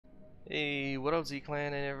Hey, what up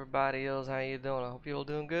Z-Clan and everybody else, how you doing? I hope you're all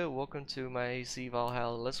doing good. Welcome to my AC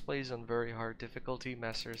Valhalla Let's Plays on very hard difficulty,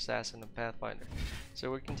 Master Assassin and Pathfinder.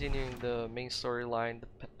 So we're continuing the main storyline,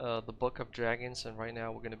 the Book of Dragons, and right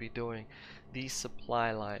now we're going to be doing the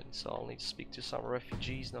supply line. So I'll need to speak to some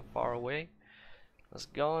refugees not far away. Let's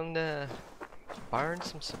go and burn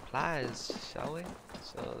some supplies, shall we?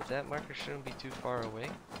 So that marker shouldn't be too far away.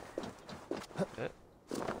 Good.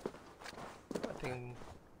 I think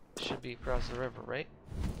should be across the river, right?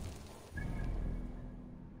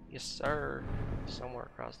 Yes, sir. Somewhere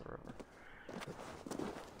across the river.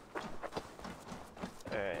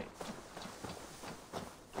 Alright.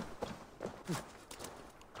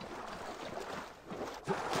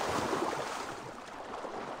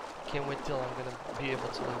 Can't wait till I'm gonna be able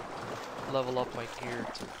to level up my gear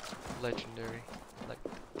to legendary, like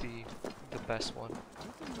the best one.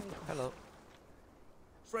 Hello.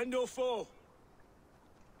 Friend or foe?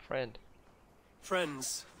 Friend.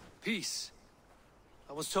 Friends. Peace.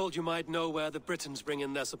 I was told you might know where the Britons bring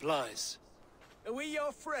in their supplies. Are we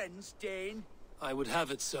your friends, Dane? I would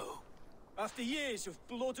have it so. After years of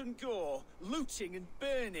blood and gore, looting and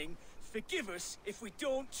burning, forgive us if we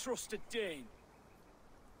don't trust a Dane.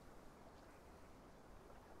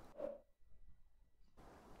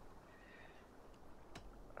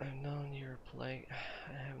 I've known your plight.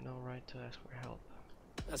 I have no right to ask for help.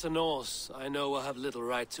 As a Norse, I know I have little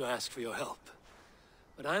right to ask for your help.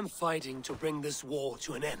 But I'm fighting to bring this war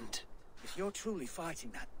to an end. If you're truly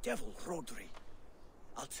fighting that devil, Rodri,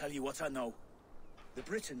 I'll tell you what I know. The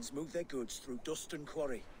Britons move their goods through Dustan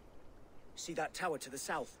Quarry. See that tower to the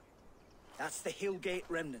south? That's the Hillgate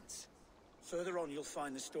remnants. Further on, you'll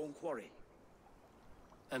find the stone quarry.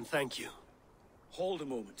 And thank you. Hold a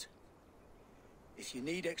moment. If you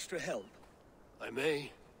need extra help... I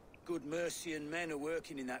may. Good Mercian men are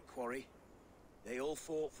working in that quarry. They all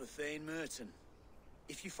fought for Thane Merton.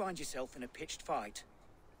 If you find yourself in a pitched fight,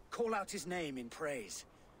 call out his name in praise.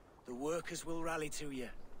 The workers will rally to you.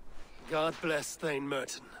 God bless Thane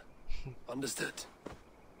Merton. Understood.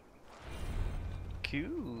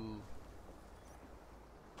 Cool.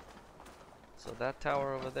 So that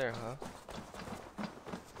tower over there, huh?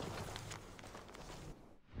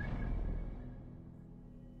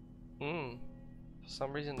 For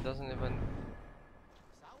some reason it doesn't even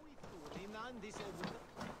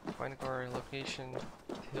find a quarry location.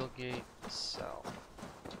 Hillgate south.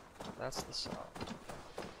 That's the south.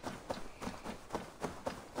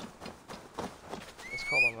 Let's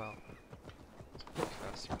call them out. Let's go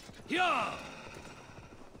faster. Yeah.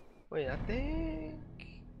 Wait, I think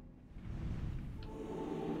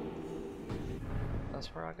that's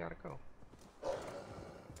where I gotta go.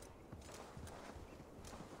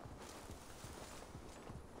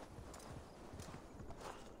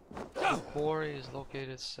 The quarry is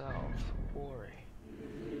located south. Quarry.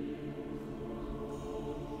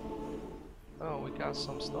 Oh, we got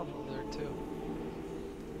some stuff over there too.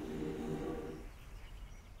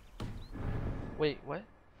 Wait, what?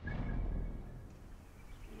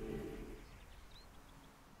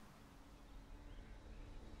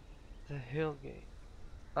 The Hillgate.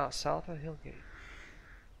 Ah, south of Hillgate.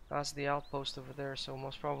 That's the outpost over there, so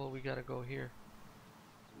most probably we gotta go here.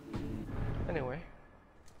 Anyway.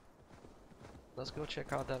 Let's go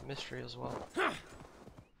check out that mystery as well.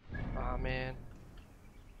 Ah, man.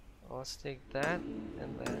 Well, let's take that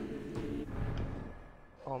and that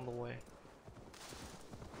on the way.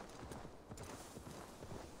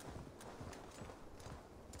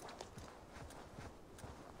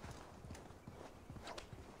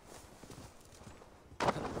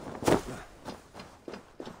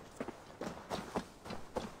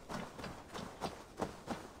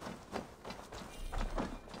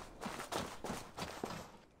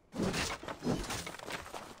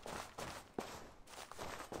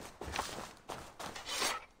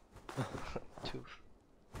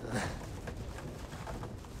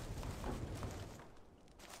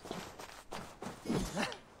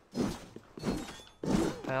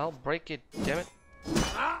 I'll break it, damn it.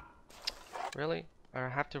 Really? I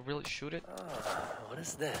have to really shoot it? What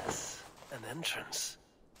is this? An entrance.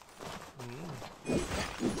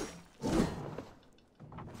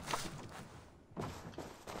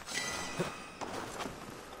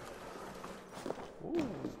 Ooh,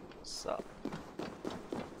 what's up?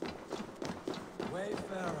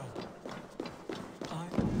 Wayfarer.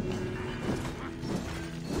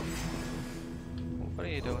 What are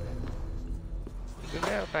you doing? Good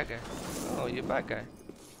guy or bad guy? Oh, you're bad guy.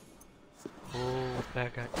 Oh,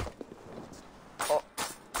 bad guy. Oh.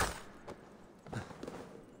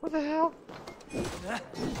 What the hell?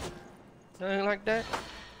 Nothing like that?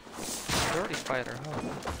 Dirty fighter, huh?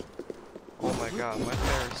 Oh my god, my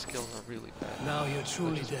parry skills are really bad. Now you're Let's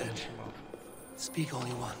truly just dead. finish him off. Speak all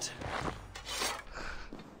you want.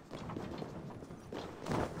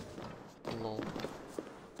 Lol.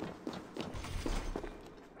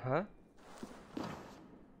 Huh?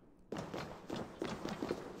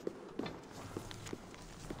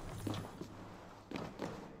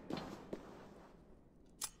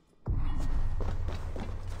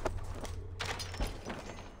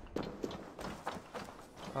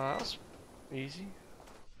 That was easy.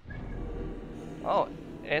 Oh,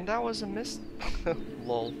 and that was a miss?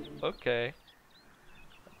 Lol. Okay.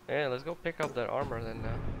 Yeah, let's go pick up that armor then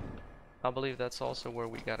now. I believe that's also where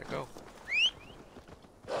we gotta go.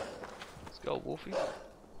 Let's go, Wolfie.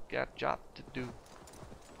 Got a job to do.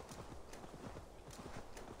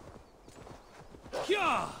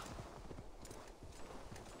 Yeah!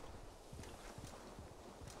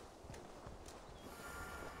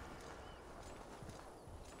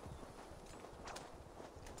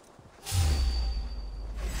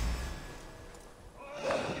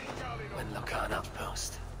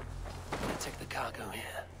 Outpost. We'll take the cargo here.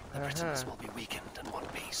 The Britons will be weakened and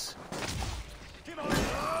want peace.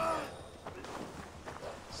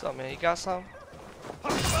 What's up, man? You got some?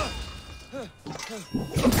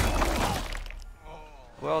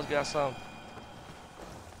 Who else got some?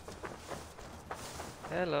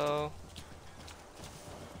 Hello.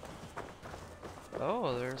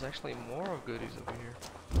 Oh, there's actually more goodies over here.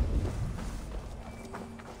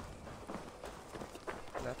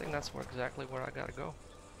 And I think that's exactly where I gotta go.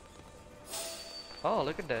 Oh,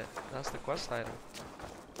 look at that. That's the quest item.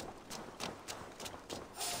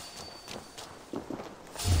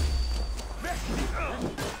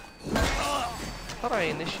 Thought I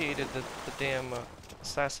initiated the damn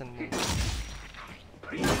assassin move.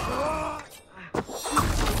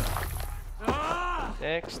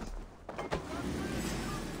 Next.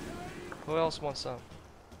 Who else wants some?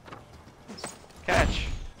 Catch!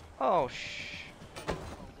 Oh,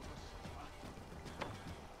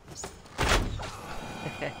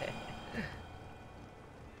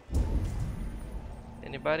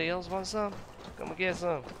 Anybody else want some? Come and get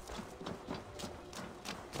some.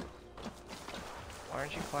 Why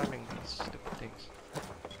aren't you climbing these stupid things?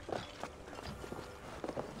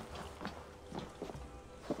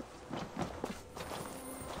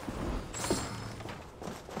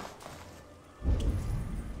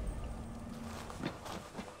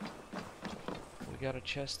 We got a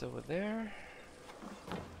chest over there.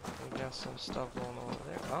 We got some stuff going on over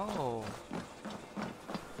there. Oh!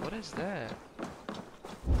 What is that?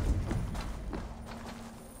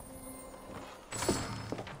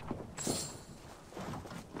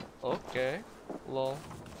 Okay, lol.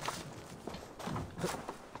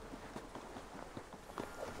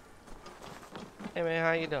 Hey man,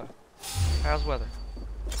 how you doing? How's weather?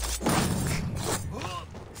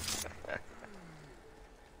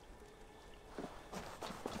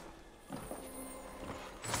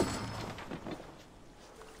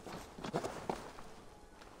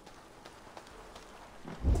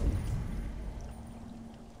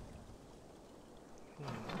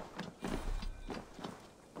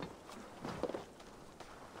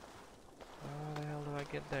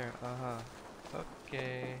 Get there.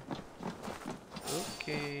 Okay.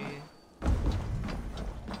 Okay.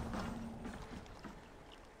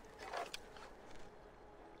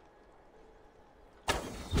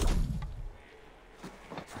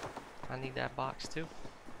 I need that box too.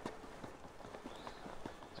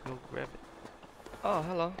 Let's go grab it. Oh,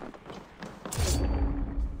 hello.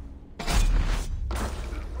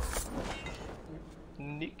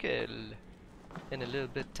 Nickel. And a little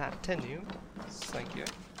bit titanium. Thank you.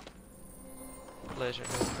 Pleasure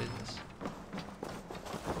doing business.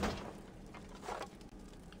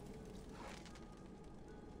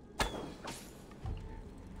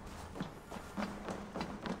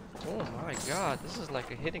 Oh my god, this is like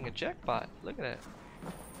hitting a jackpot. Look at that.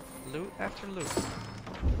 Loot after loot.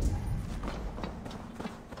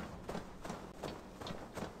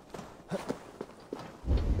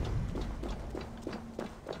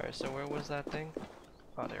 Alright, so where was that thing?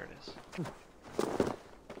 Oh, there it is.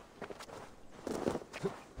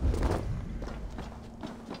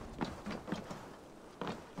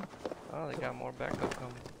 Oh, they got more backup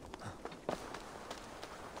coming.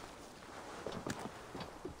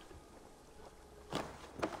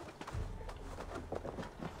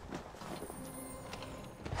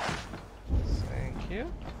 Thank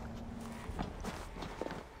you.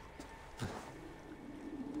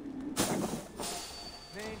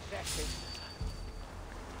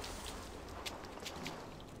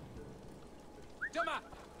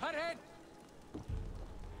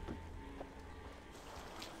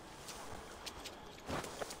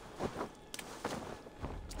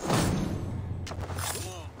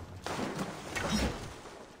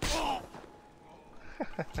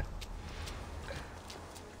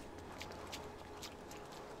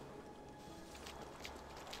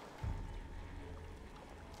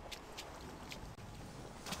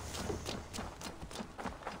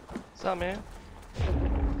 What's up, man?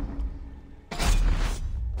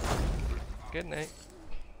 Good night.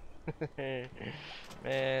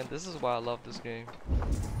 Man, this is why I love this game.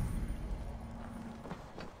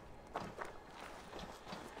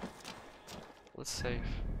 Let's save.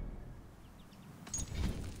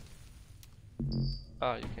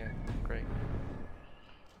 Oh, you can. Great.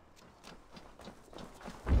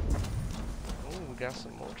 Oh, we got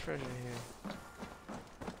some more treasure here.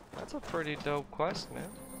 That's a pretty dope quest, man.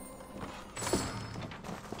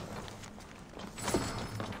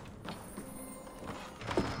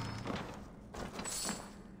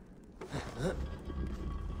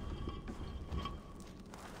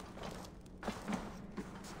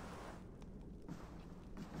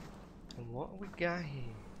 And what we got here?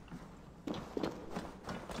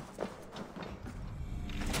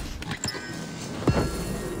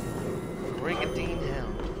 Brigadine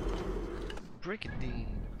Hell. Brigadine.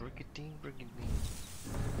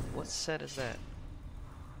 What set is that?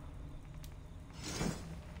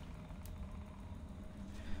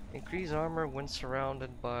 Increase armor when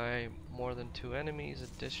surrounded by more than 2 enemies.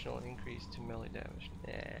 Additional increase to melee damage.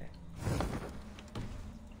 Nah.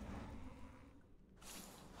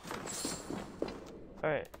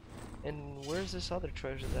 Alright. And where's this other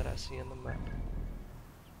treasure that I see on the map?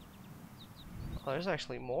 Oh, there's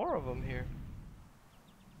actually more of them here.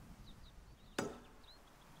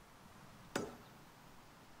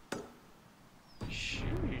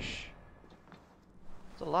 Sheesh.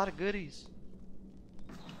 There's a lot of goodies.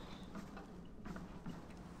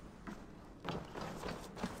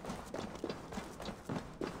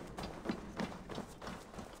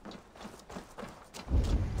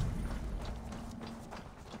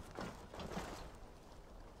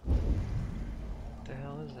 What the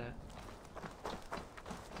hell is that?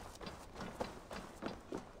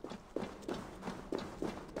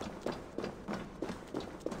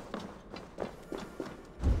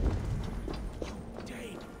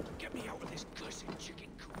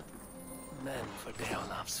 Men for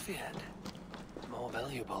Deolaf's feared. More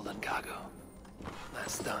valuable than cargo.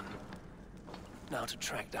 That's done. Now to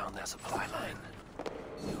track down their supply line.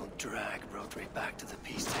 You'll drag Rotary back to the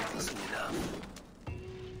peace table soon enough.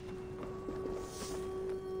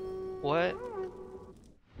 What?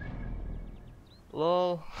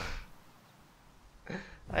 Lol.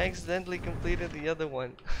 I accidentally completed the other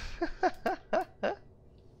one.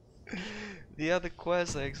 The other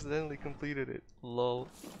quest, I accidentally completed it. Lol.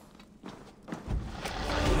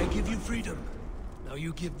 I give you freedom. Now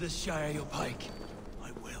you give this Shire your pike.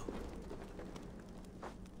 I will.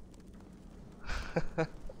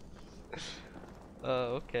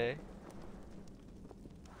 Okay.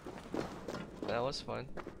 That was fun.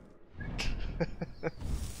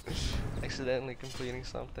 Accidentally completing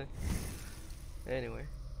something. Anyway.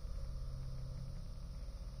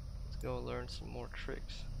 Let's go learn some more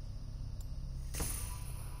tricks.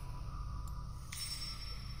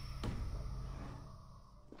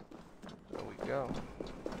 There we go.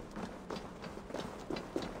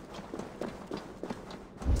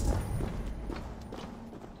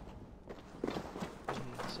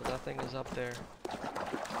 So that thing is up there.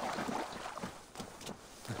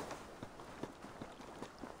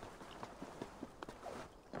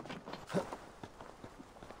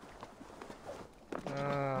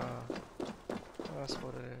 Ah, that's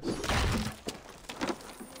what it is.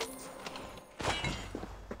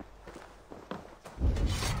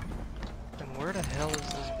 And where the hell is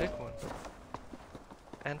this big one?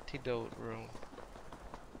 Antidote room.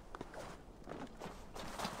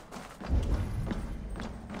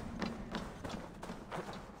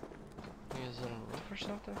 Is it on a roof or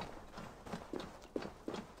something?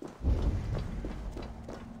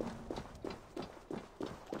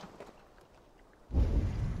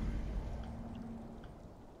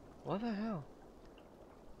 What the hell?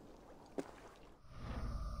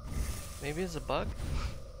 Maybe it's a bug?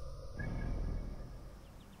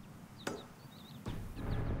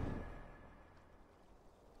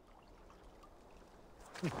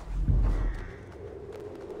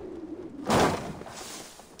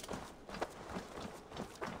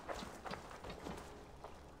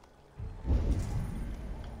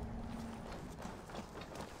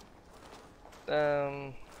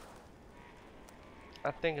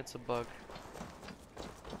 I think it's a bug.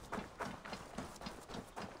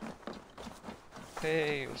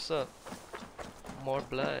 Hey, what's up? More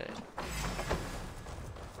blood.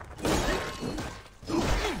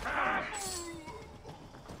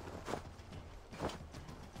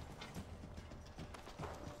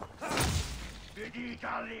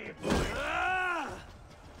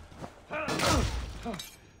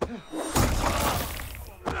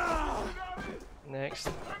 Next.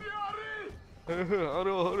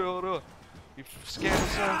 Hold on. You scared of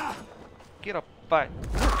son? Get up, fight.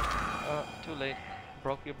 Too late.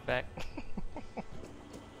 Broke your back.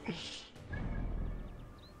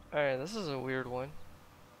 Alright, this is a weird one.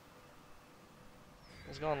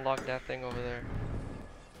 Let's go unlock that thing over there.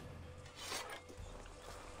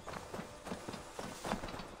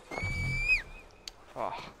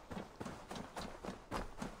 Oh.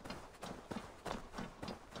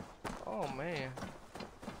 Oh man.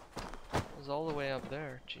 It's all the way up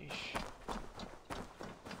there. Jeez.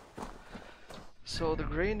 So the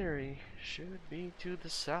granary should be to the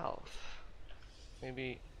south.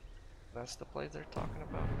 Maybe that's the place they're talking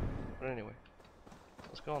about. But anyway,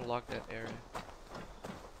 let's go unlock that area.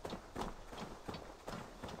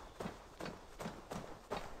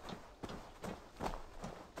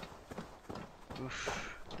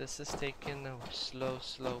 Oof, this is taking a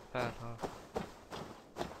slow path, huh?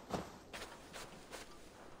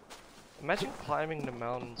 Imagine climbing the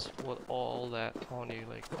mountains with all that on you,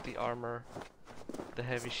 like the armor, the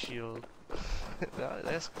heavy shield.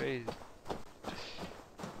 That's crazy.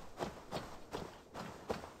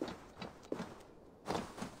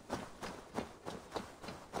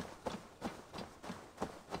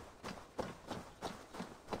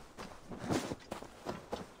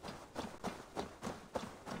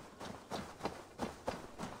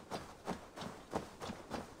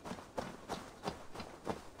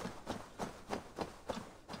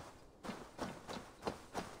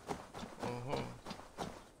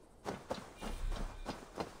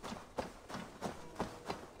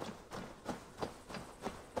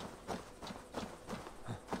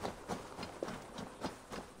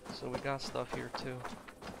 So we got stuff here too.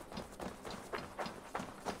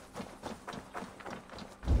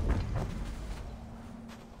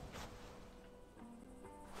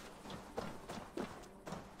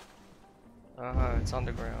 It's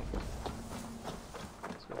underground.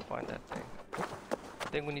 Let's go find that thing. I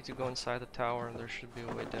think we need to go inside the tower and there should be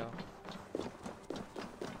a way down.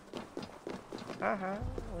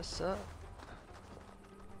 What's up?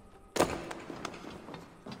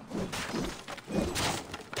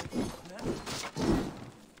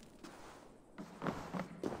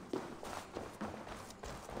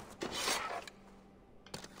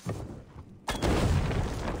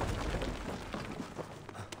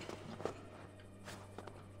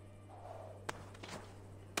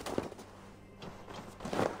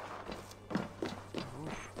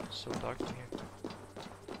 So dark in here.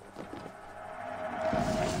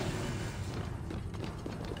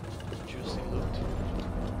 Juicy loot.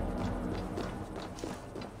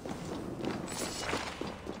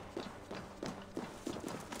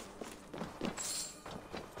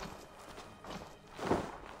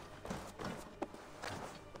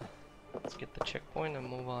 Let's get the checkpoint and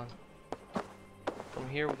move on. From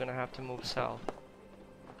here we're gonna have to move south.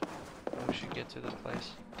 And we should get to the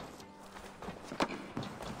place.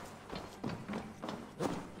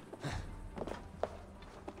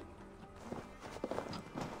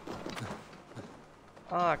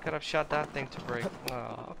 Ah, I could have shot that thing to break.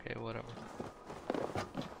 Oh, okay, whatever.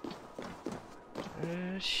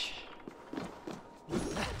 Shh.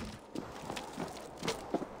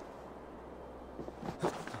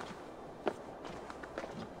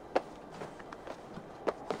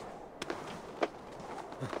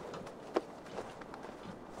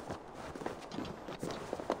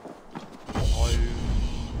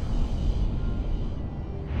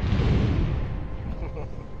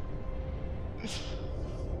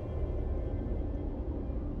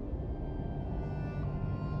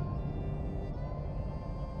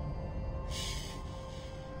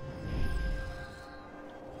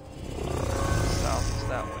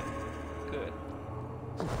 That way. Good.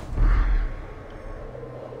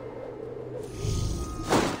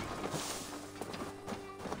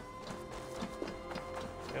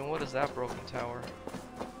 And what is that broken tower?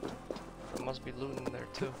 There must be loot in there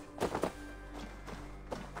too.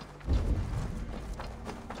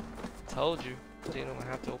 Told you. Didn't even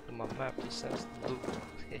have to open my map to sense the loot.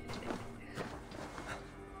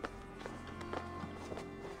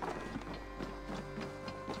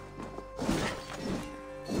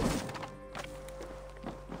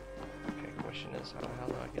 How the hell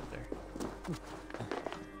do I get there?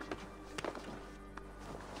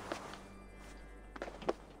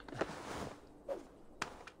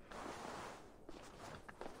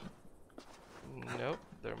 Nope,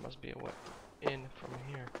 there must be a way in from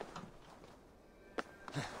here.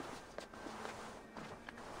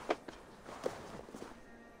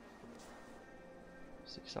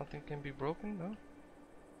 See, something can be broken, no?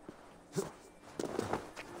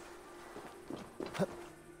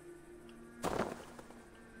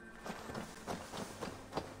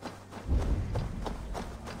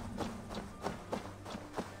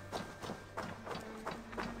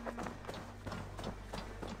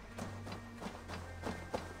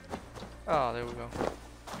 Oh, there we go.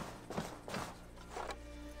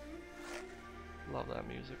 Love that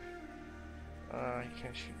music. You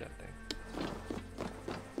can't shoot that thing.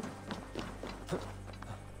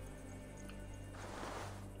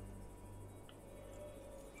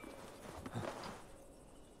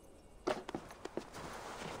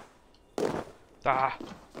 Ah,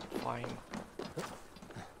 fine.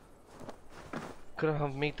 Could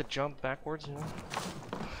have made the jump backwards, you know?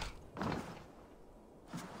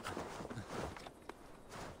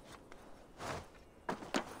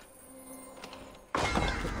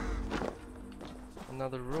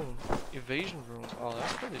 Another room. Evasion room. Oh,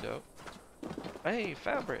 that's pretty dope. Hey,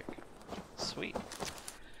 fabric. Sweet.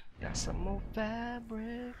 Got some more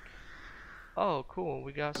fabric. Oh, cool.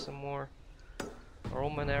 We got some more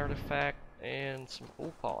Roman artifact and some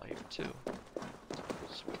opal here too.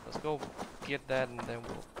 Sweet. Let's go get that and then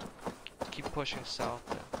we'll keep pushing south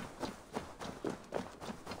then.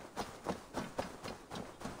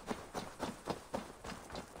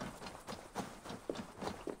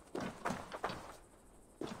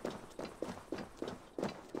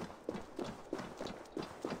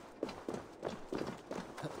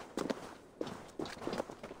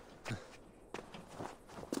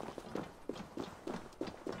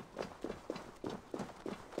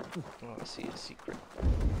 Oh, I see a secret.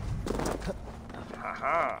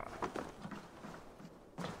 Haha!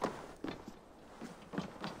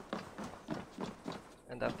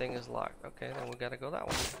 And that thing is locked. Okay, then we gotta go that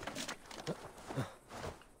way.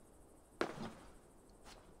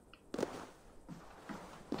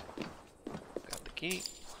 Got the key.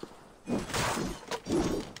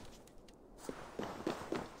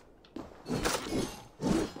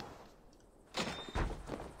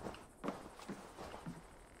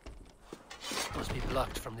 Must be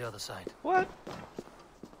blocked from the other side. What?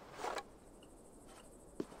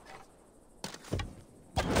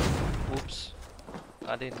 Oops.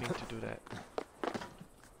 I didn't mean to do that.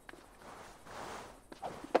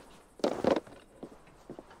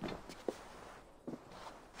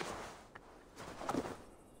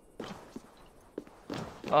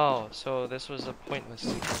 Oh, so this was a pointless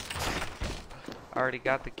secret. I already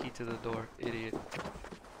got the key to the door, idiot.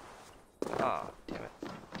 Ah, damn it.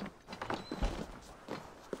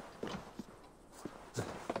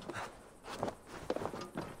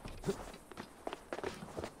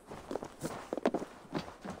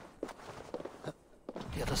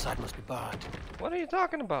 The other side must be barred. What are you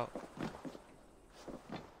talking about?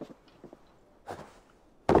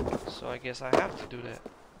 So I guess I have to do that.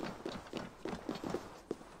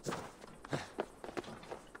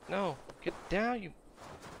 No, get down, you.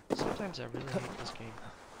 Sometimes I really hate this game.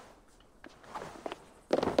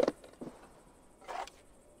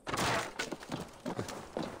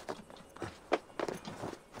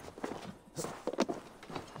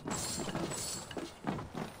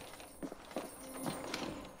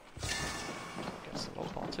 Got some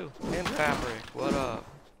opal too. And fabric, what up?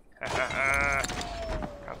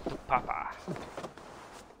 Come to Papa.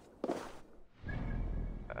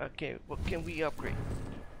 Okay, what can we upgrade?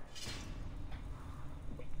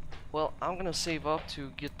 Well, I'm gonna save up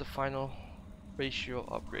to get the final ratio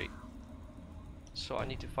upgrade. So I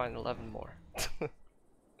need to find 11 more.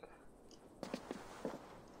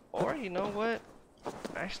 Or you know what?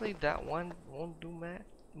 Actually, that one won't do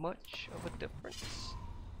much of a difference.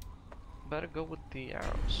 Better go with the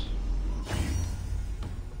arrows.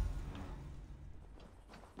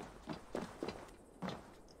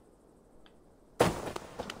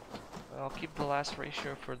 I'll keep the last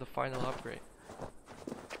ratio for the final upgrade.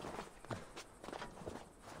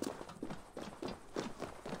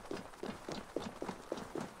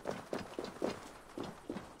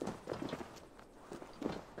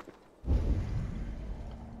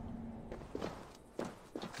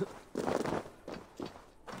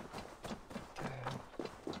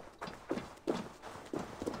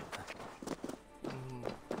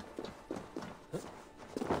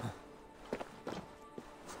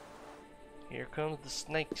 Here comes the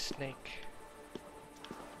snake.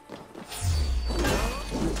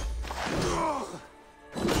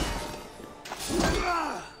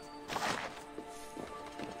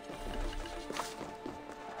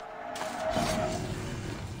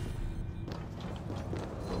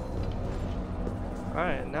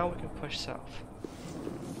 Alright, now we can push south.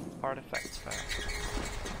 Artifacts found.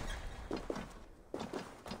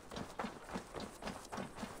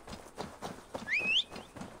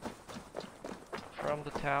 From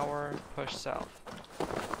the tower, push south.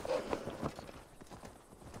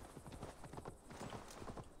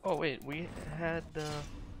 Oh wait, we had the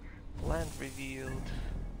land revealed.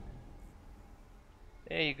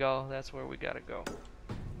 There you go, that's where we gotta go.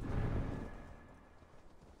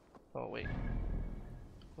 Oh wait.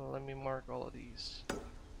 Well, let me mark all of these.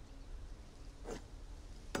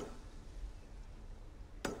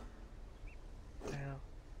 Now.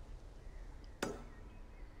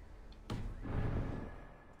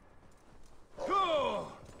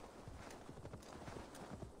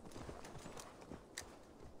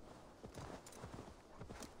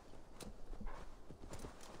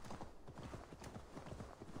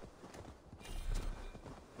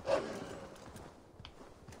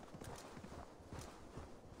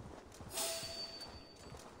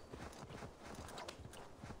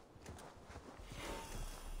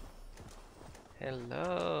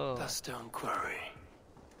 Hello. The stone quarry,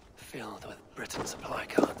 filled with Britain supply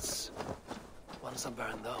carts. Once I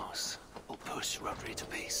burn those, we'll push Robbie to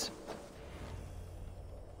peace.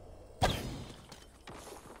 I'm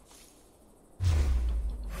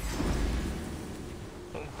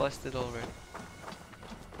busted already.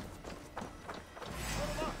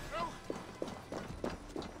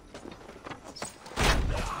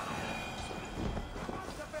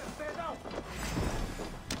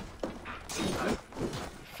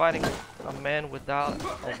 Fighting a man without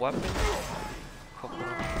a weapon?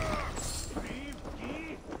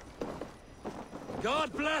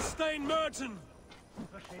 God bless Stein Merton!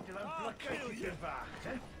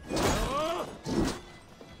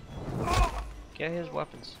 Get his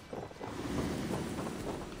weapons.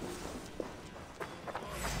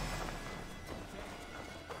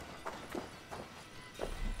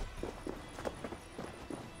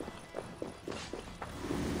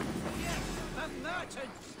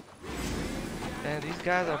 And these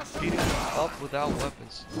guys are beating him up without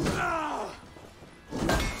weapons.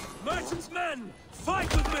 Merchant's men!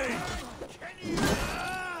 Fight with me!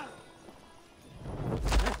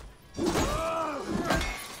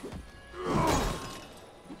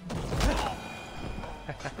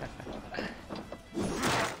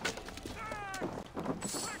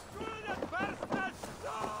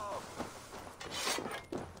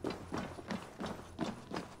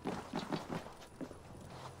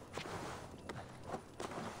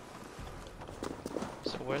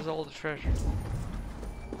 So where's all the treasure?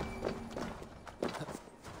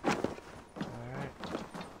 Alright.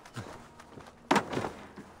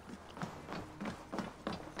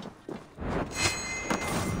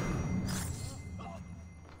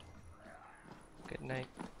 Good night.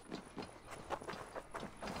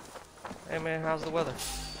 Hey man, how's the weather?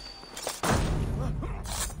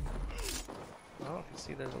 Oh, I can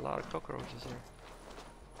see there's a lot of cockroaches here.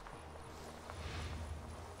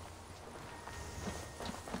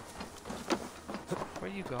 Where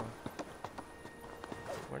are you going?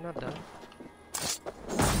 We're not done.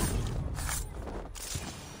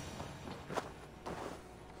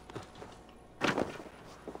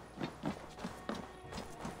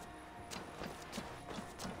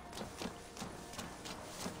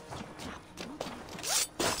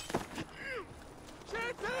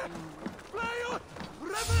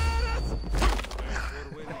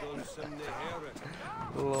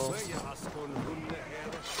 Lol.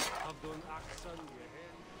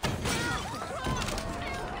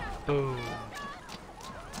 Boom.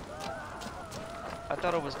 I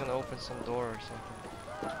thought it was gonna open some door or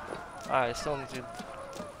something. I still need to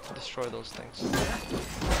destroy those things.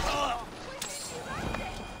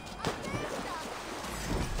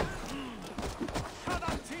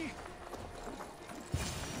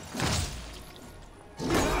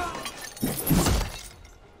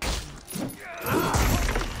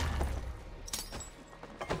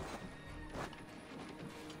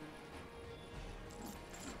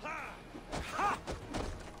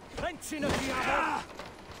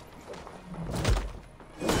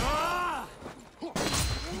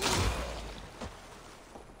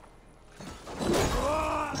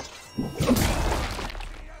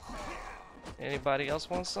 Anybody else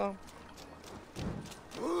want some?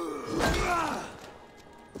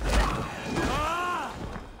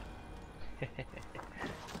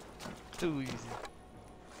 Too easy.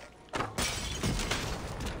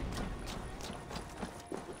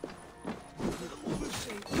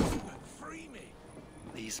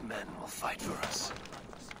 These men will fight for us.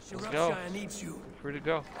 Let's go. Needs you. Free to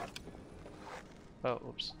go. Oh,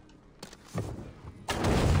 oops.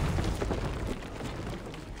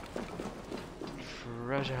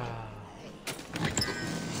 Treasure.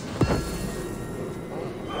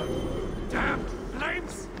 Damn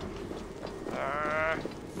flames! Yeah.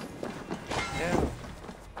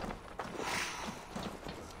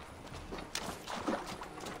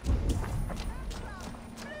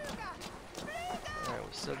 Alright,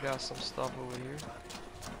 we still got some stuff over here.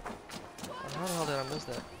 How the hell did I miss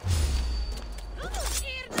that?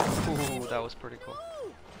 Ooh, that was pretty cool.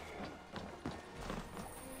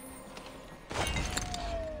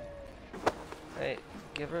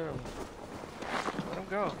 Give him. Let him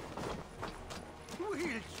go. Let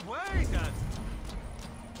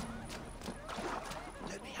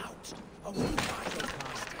me out. I won't die.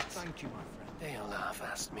 Thank you, my friend. Eolaf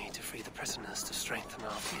asked me to free the prisoners to strengthen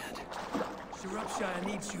our field. Sir Upshire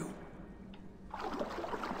needs you.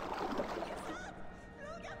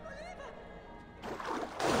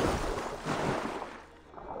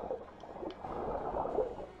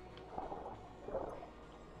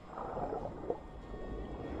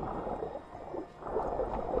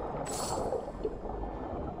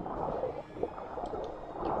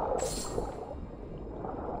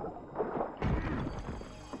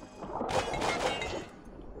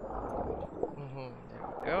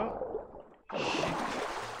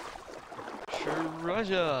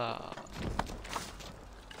 Treasure.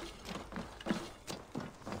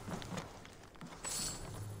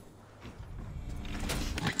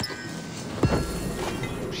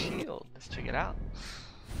 Shield. Let's check it out.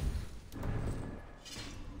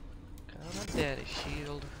 Got my daddy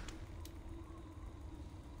shield.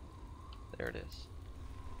 There it is.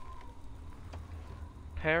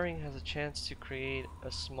 Pairing has a chance to create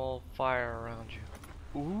a small fire around you.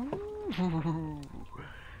 Ooh.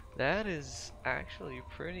 That is actually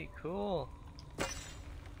pretty cool.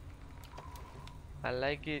 I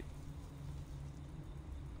like it.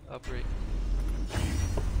 Upgrade.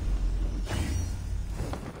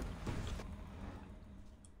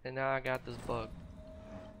 And now I got this bug.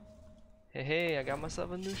 Hey, I got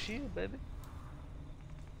myself a new shield, baby.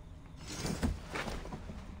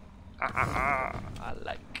 I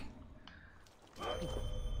like.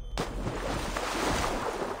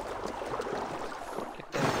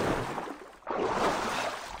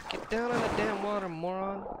 Get down on the damn water,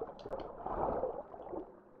 moron.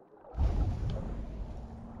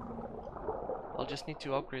 I'll just need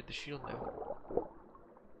to upgrade the shield now.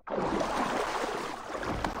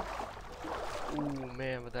 Ooh,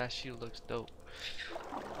 man, but that shield looks dope.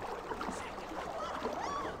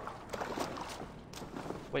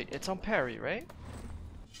 Wait, it's on parry, right?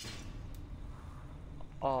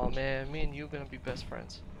 Oh man, me and you gonna be best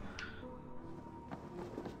friends.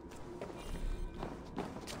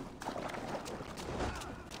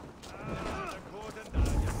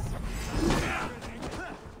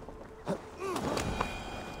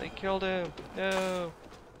 They killed him. No,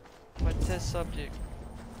 my test subject.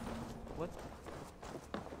 What?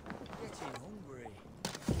 Getting hungry.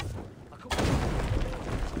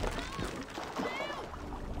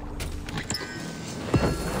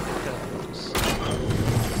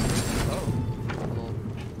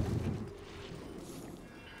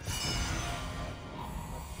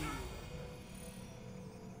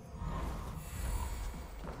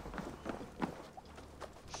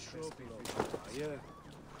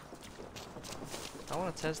 I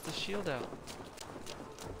want to test the shield out.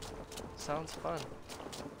 Sounds fun.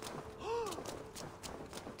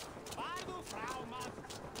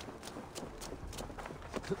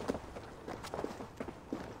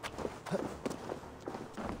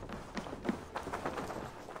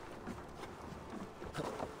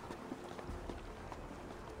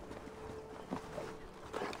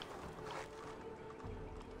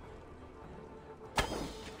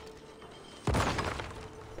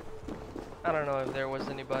 I don't know if there was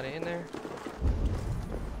anybody in there.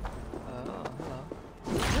 Oh, hello.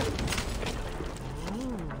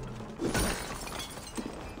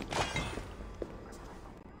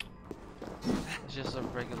 It's just a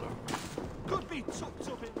regular. Could be tucked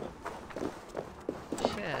up in.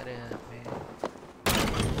 Shut up, man.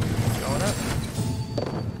 Going up.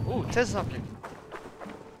 Ooh, test subject.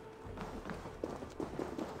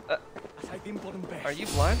 Are you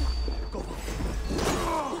blind?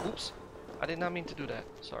 Oops. I did not mean to do that.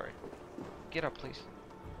 Sorry. Get up, please.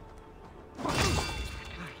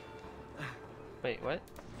 Wait, what?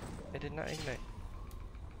 It did not ignite.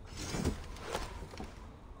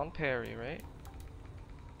 On parry, right?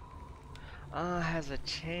 Ah, has a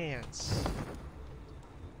chance.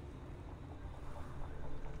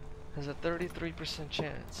 Has a 33%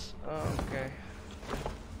 chance. Oh, okay.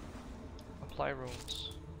 Apply runes.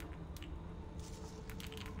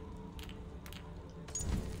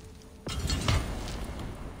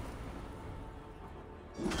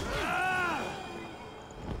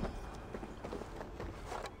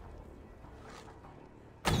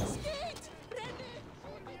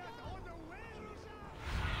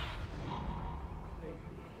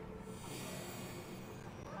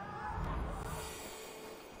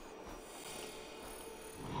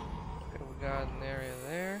 Got an area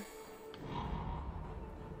there.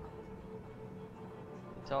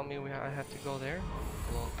 Tell me I have to go there?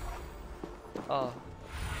 Oh.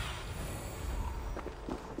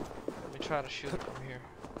 Let me try to shoot it from here.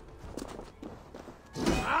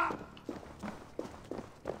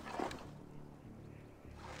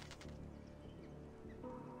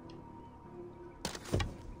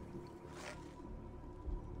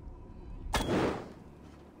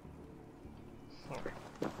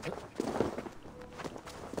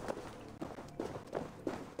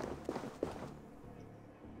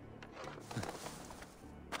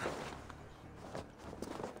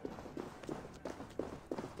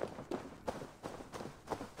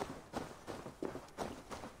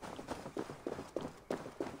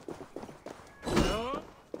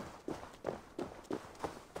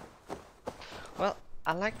 Well,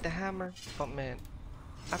 I like the hammer, but man,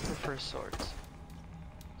 I prefer swords. So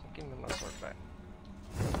give me my sword back.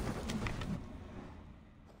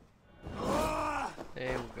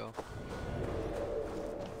 There we go.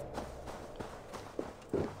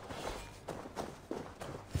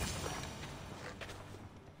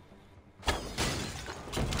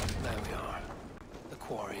 There we are. The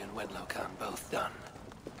quarry and Wenlocan both done.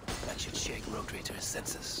 That should shake Rotary to his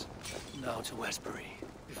senses. Now to Westbury,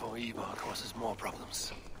 before Ebar causes more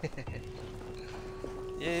problems.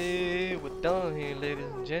 Yeah, we're done here, ladies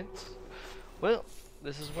and gents. Well,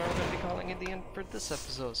 this is where I'm going to be calling it the end for this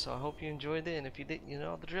episode, so I hope you enjoyed it, and if you did, you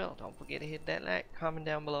know the drill. Don't forget to hit that like, comment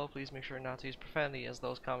down below. Please make sure not to use profanity, as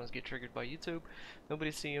those comments get triggered by YouTube.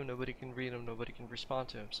 Nobody see them, nobody can read them, nobody can respond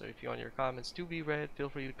to them. So if you want your comments to be read, feel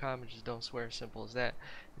free to comment, just don't swear, simple as that.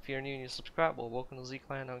 If you're new and you subscribe, well, welcome to Z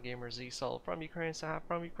Clan. I'm Gamer Z Solo from Ukraine, so hi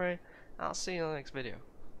from Ukraine. I'll see you in the next video.